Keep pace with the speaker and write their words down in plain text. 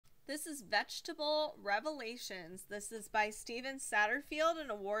This is Vegetable Revelations. This is by Steven Satterfield, an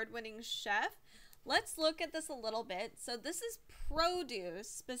award-winning chef. Let's look at this a little bit. So this is produce,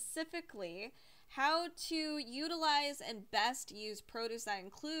 specifically how to utilize and best use produce that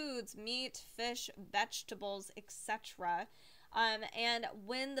includes meat, fish, vegetables, etc. And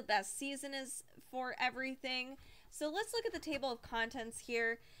when the best season is for everything. So let's look at the table of contents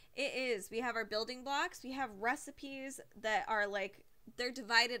here. We have our building blocks. We have recipes that are like, they're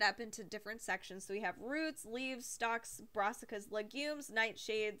divided up into different sections. So we have roots, leaves, stalks, brassicas, legumes,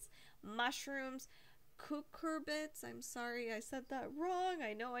 nightshades, mushrooms, cucurbits. I'm sorry, I said that wrong.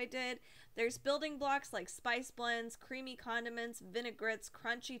 I know I did. There's building blocks like spice blends, creamy condiments, vinaigrettes,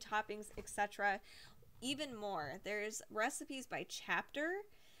 crunchy toppings, etc. Even more. There's recipes by chapter.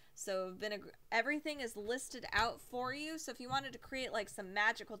 So everything is listed out for you. So if you wanted to create like some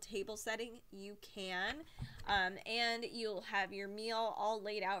magical table setting, you can. And you'll have your meal all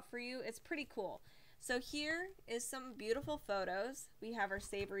laid out for you. It's pretty cool. So here is some beautiful photos. We have our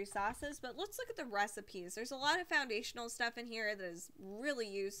savory sauces, but let's look at the recipes. There's a lot of foundational stuff in here that is really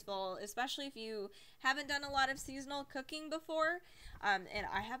useful, especially if you haven't done a lot of seasonal cooking before. And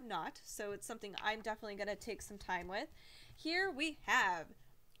I have not, so it's something I'm definitely going to take some time with. Here we have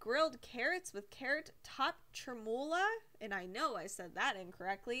grilled carrots with carrot top chermoula, and I know I said that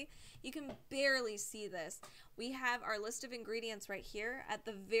incorrectly. You can barely see this. We have our list of ingredients right here at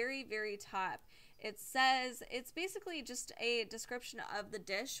the very, very top. It says, it's basically just a description of the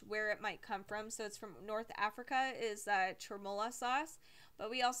dish, where it might come from. So it's from North Africa, is chermoula sauce. But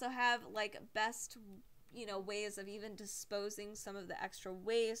we also have like best, ways of even disposing some of the extra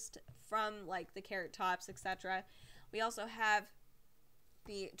waste from like the carrot tops, etc. We also have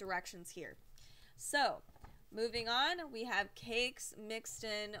the directions here. So moving on, we have cakes mixed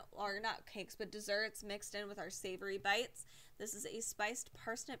in, or not cakes, but desserts mixed in with our savory bites. This is a spiced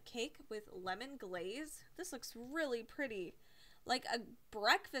parsnip cake with lemon glaze. This looks really pretty, like a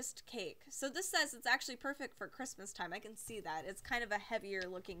breakfast cake. So this says it's actually perfect for Christmas time. I can see that. It's kind of a heavier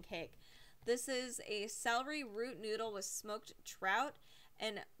looking cake. This is a celery root noodle with smoked trout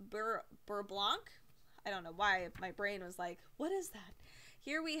and beurre blanc. I don't know why my brain was like, what is that?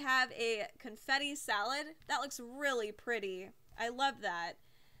 Here we have a confetti salad. That looks really pretty. I love that.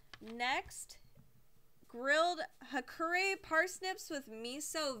 Next, grilled hacure parsnips with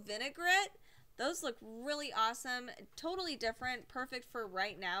miso vinaigrette. Those look really awesome. Totally different. Perfect for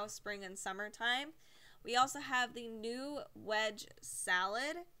right now, spring and summertime. We also have the new wedge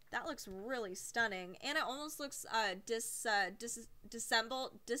salad. That looks really stunning, and it almost looks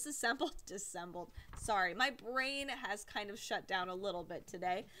disassembled. Sorry, my brain has kind of shut down a little bit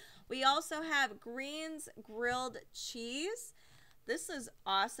today. We also have greens grilled cheese. This is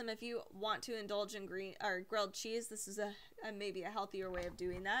awesome if you want to indulge in grilled cheese. This is maybe a healthier way of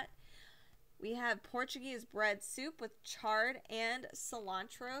doing that. We have Portuguese bread soup with chard and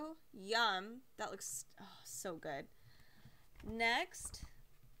cilantro. Yum. That looks so good. Next,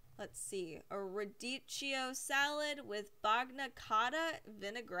 let's see, a radicchio salad with bagna cotta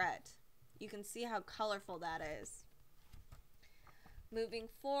vinaigrette. You can see how colorful that is. Moving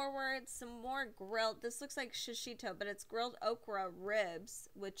forward, some more grilled, this looks like shishito, but it's grilled okra ribs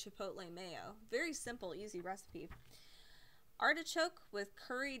with chipotle mayo. Very simple, easy recipe. Artichoke with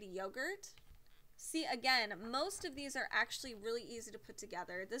curried yogurt. See, again, most of these are actually really easy to put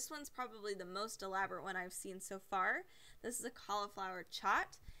together. This one's probably the most elaborate one I've seen so far. This is a cauliflower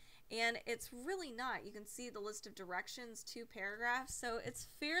chaat. And it's really not. You can see the list of directions, 2 paragraphs. So it's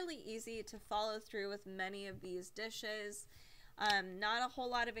fairly easy to follow through with many of these dishes. Not a whole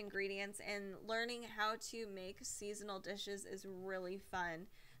lot of ingredients, and learning how to make seasonal dishes is really fun,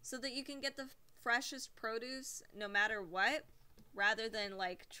 so that you can get the freshest produce no matter what, rather than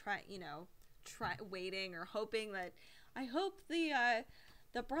like try waiting or hoping that, I hope the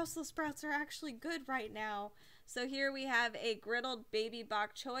Brussels sprouts are actually good right now. So here we have a griddled baby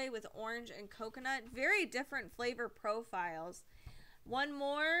bok choy with orange and coconut. Very different flavor profiles. One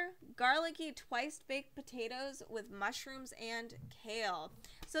more, garlicky twice-baked potatoes with mushrooms and kale.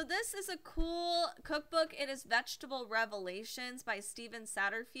 So this is a cool cookbook. It is Vegetable Revelations by Steven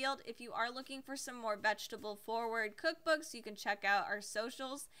Satterfield. If you are looking for some more vegetable-forward cookbooks, you can check out our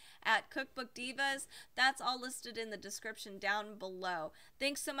socials at Cookbook Divas. That's all listed in the description down below.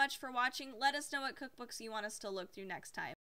 Thanks so much for watching. Let us know what cookbooks you want us to look through next time.